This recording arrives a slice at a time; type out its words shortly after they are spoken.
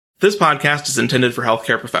This podcast is intended for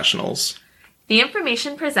healthcare professionals. The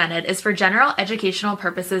information presented is for general educational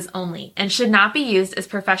purposes only and should not be used as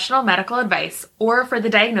professional medical advice or for the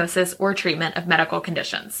diagnosis or treatment of medical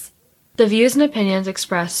conditions. The views and opinions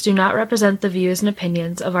expressed do not represent the views and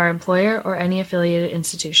opinions of our employer or any affiliated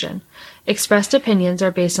institution. Expressed opinions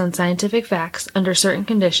are based on scientific facts under certain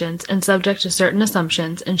conditions and subject to certain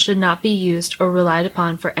assumptions and should not be used or relied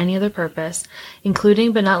upon for any other purpose,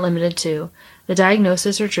 including but not limited to the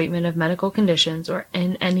diagnosis or treatment of medical conditions or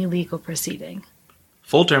in any legal proceeding.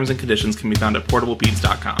 Full terms and conditions can be found at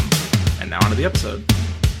portablepeds.com. And now on to the episode.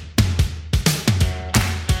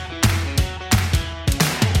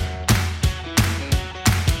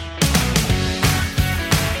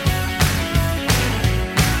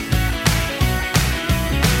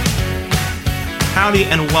 Howdy,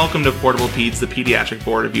 and welcome to Portable Peds, the Pediatric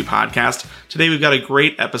Board Review podcast. Today we've got a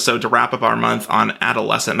great episode to wrap up our month on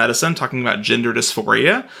adolescent medicine, talking about gender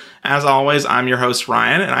dysphoria. As always, I'm your host,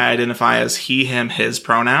 Ryan, and I identify as he, him, his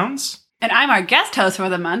pronouns. And I'm our guest host for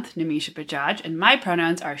the month, Nimisha Bajaj, and my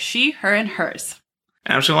pronouns are she, her, and hers.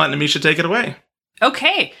 And I'm just going to let Nimisha take it away.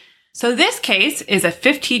 Okay, so this case is a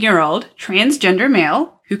 15-year-old transgender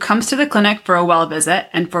male who comes to the clinic for a well visit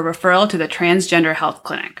and for referral to the transgender health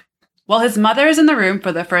clinic. While his mother is in the room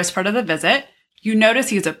for the first part of the visit, you notice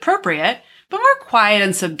he's appropriate, but more quiet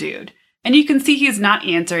and subdued, and you can see he's not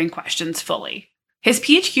answering questions fully. His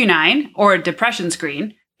PHQ-9, or depression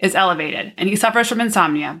screen, is elevated, and he suffers from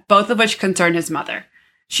insomnia, both of which concern his mother.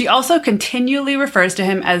 She also continually refers to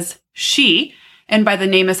him as she, and by the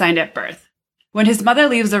name assigned at birth. When his mother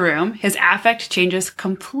leaves the room, his affect changes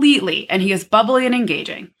completely, and he is bubbly and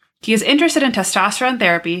engaging. He is interested in testosterone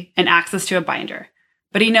therapy and access to a binder.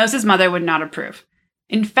 But he knows his mother would not approve.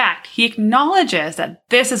 In fact, he acknowledges that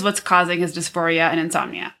this is what's causing his dysphoria and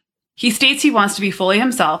insomnia. He states he wants to be fully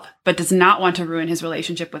himself, but does not want to ruin his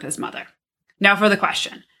relationship with his mother. Now for the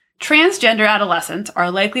question. Transgender adolescents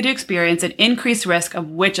are likely to experience an increased risk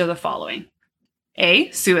of which of the following?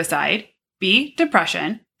 A. Suicide. B.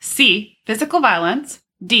 Depression. C. Physical violence.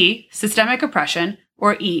 D. Systemic oppression.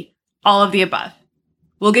 Or E. All of the above.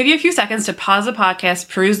 We'll give you a few seconds to pause the podcast,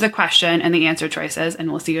 peruse the question and the answer choices,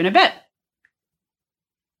 and we'll see you in a bit.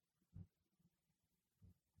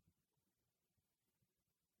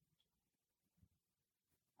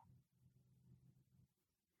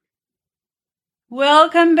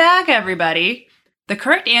 Welcome back, everybody. The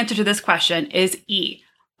correct answer to this question is E,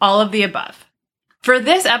 all of the above. For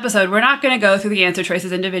this episode, we're not going to go through the answer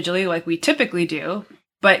choices individually like we typically do,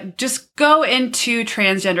 but just go into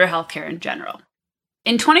transgender healthcare in general.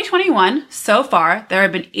 In 2021, so far, there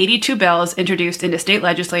have been 82 bills introduced into state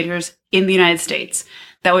legislatures in the United States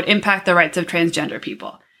that would impact the rights of transgender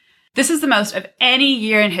people. This is the most of any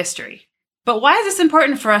year in history. But why is this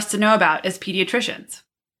important for us to know about as pediatricians?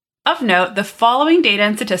 Of note, the following data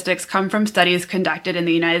and statistics come from studies conducted in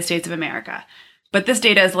the United States of America, but this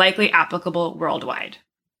data is likely applicable worldwide.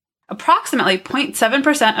 Approximately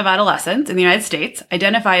 0.7% of adolescents in the United States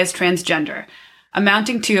identify as transgender,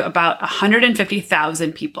 amounting to about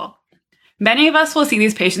 150,000 people. Many of us will see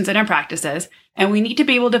these patients in our practices, and we need to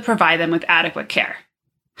be able to provide them with adequate care.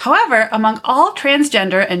 However, among all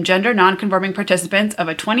transgender and gender nonconforming participants of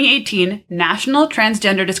a 2018 National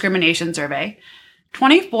Transgender Discrimination Survey,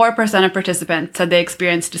 24% of participants said they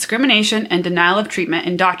experienced discrimination and denial of treatment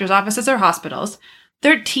in doctors' offices or hospitals,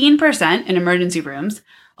 13% in emergency rooms,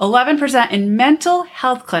 11% in mental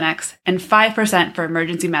health clinics, and 5% for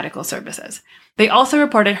emergency medical services. They also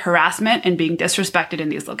reported harassment and being disrespected in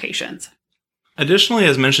these locations. Additionally,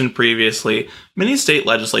 as mentioned previously, many state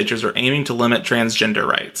legislatures are aiming to limit transgender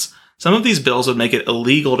rights. Some of these bills would make it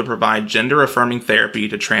illegal to provide gender-affirming therapy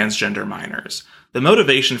to transgender minors. The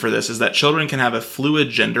motivation for this is that children can have a fluid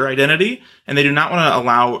gender identity, and they do not want to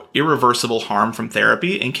allow irreversible harm from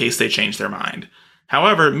therapy in case they change their mind.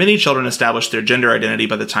 However, many children establish their gender identity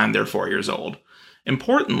by the time they're 4 years old.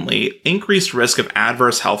 Importantly, increased risk of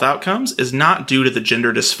adverse health outcomes is not due to the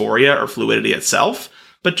gender dysphoria or fluidity itself,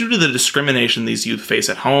 but due to the discrimination these youth face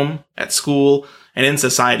at home, at school, and in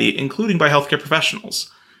society, including by healthcare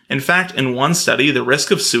professionals. In fact, in one study, the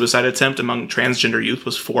risk of suicide attempt among transgender youth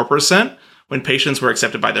was 4% when patients were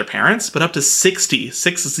accepted by their parents, but up to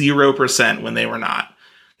 60% when they were not.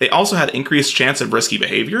 They also had increased chance of risky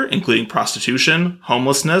behavior, including prostitution,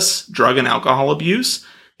 homelessness, drug and alcohol abuse,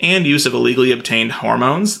 and use of illegally obtained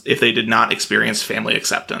hormones if they did not experience family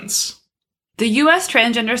acceptance. The U.S.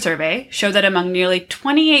 Transgender Survey showed that among nearly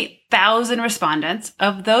 28,000 respondents,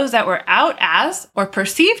 of those that were out as or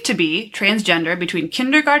perceived to be transgender between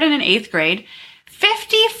kindergarten and 8th grade,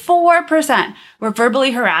 54% were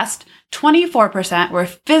verbally harassed, 24% were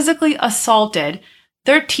physically assaulted,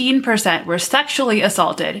 13% were sexually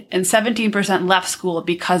assaulted, and 17% left school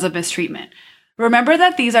because of mistreatment. Remember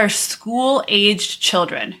that these are school-aged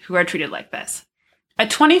children who are treated like this. A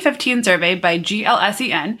 2015 survey by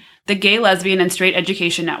GLSEN, the Gay, Lesbian, and Straight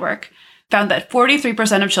Education Network, found that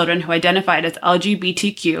 43% of children who identified as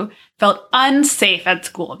LGBTQ felt unsafe at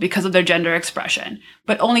school because of their gender expression,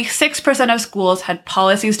 but only 6% of schools had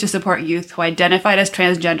policies to support youth who identified as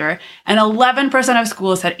transgender, and 11% of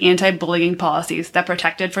schools had anti-bullying policies that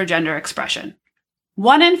protected for gender expression.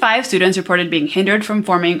 1 in 5 students reported being hindered from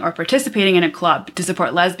forming or participating in a club to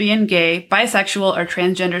support lesbian, gay, bisexual, or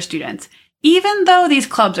transgender students, even though these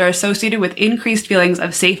clubs are associated with increased feelings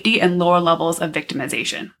of safety and lower levels of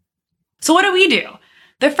victimization. So what do?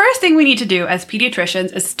 The first thing we need to do as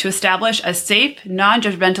pediatricians is to establish a safe,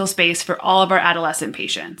 non-judgmental space for all of our adolescent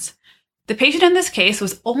patients. The patient in this case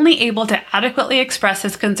was only able to adequately express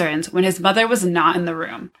his concerns when his mother was not in the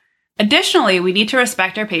room. Additionally, we need to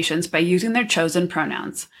respect our patients by using their chosen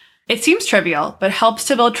pronouns. It seems trivial, but helps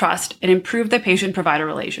to build trust and improve the patient-provider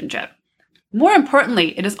relationship. More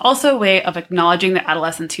importantly, it is also a way of acknowledging the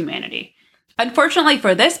adolescent's humanity. Unfortunately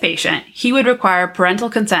for this patient, he would require parental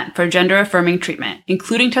consent for gender-affirming treatment,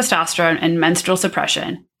 including testosterone and menstrual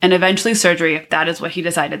suppression, and eventually surgery if that is what he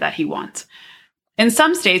decided that he wants. In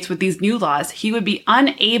some states with these new laws, he would be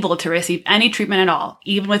unable to receive any treatment at all,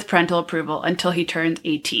 even with parental approval, until he turns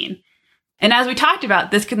 18. And as we talked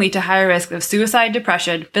about, this can lead to higher risk of suicide,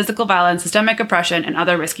 depression, physical violence, systemic oppression, and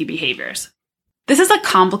other risky behaviors. This is a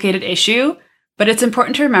complicated issue, but it's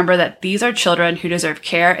important to remember that these are children who deserve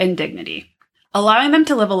care and dignity. Allowing them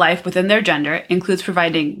to live a life within their gender includes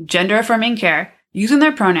providing gender-affirming care, using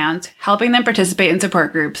their pronouns, helping them participate in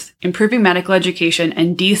support groups, improving medical education,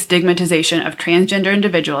 and destigmatization of transgender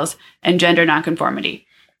individuals and gender nonconformity.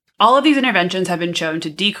 All of these interventions have been shown to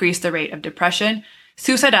decrease the rate of depression,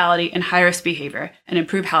 suicidality, and high-risk behavior, and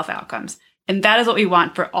improve health outcomes. And that is what we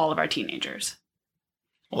want for all of our teenagers.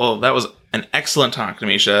 Well, that was an excellent talk,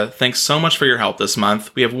 Namisha. Thanks so much for your help this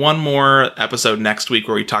month. We have one more episode next week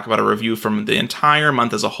where we talk about a review from the entire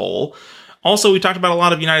month as a whole. Also, we talked about a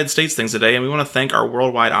lot of United States things today, and we want to thank our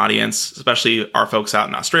worldwide audience, especially our folks out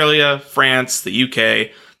in Australia, France, the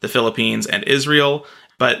UK, the Philippines, and Israel.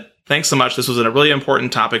 But thanks so much. This was a really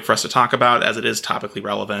important topic for us to talk about, as it is topically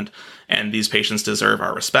relevant, and these patients deserve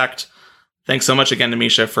our respect. Thanks so much again,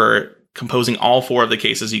 Namisha, for composing all 4 of the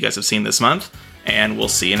cases you guys have seen this month, and we'll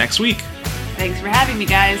see you next week. Thanks for having me,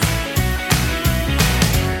 guys.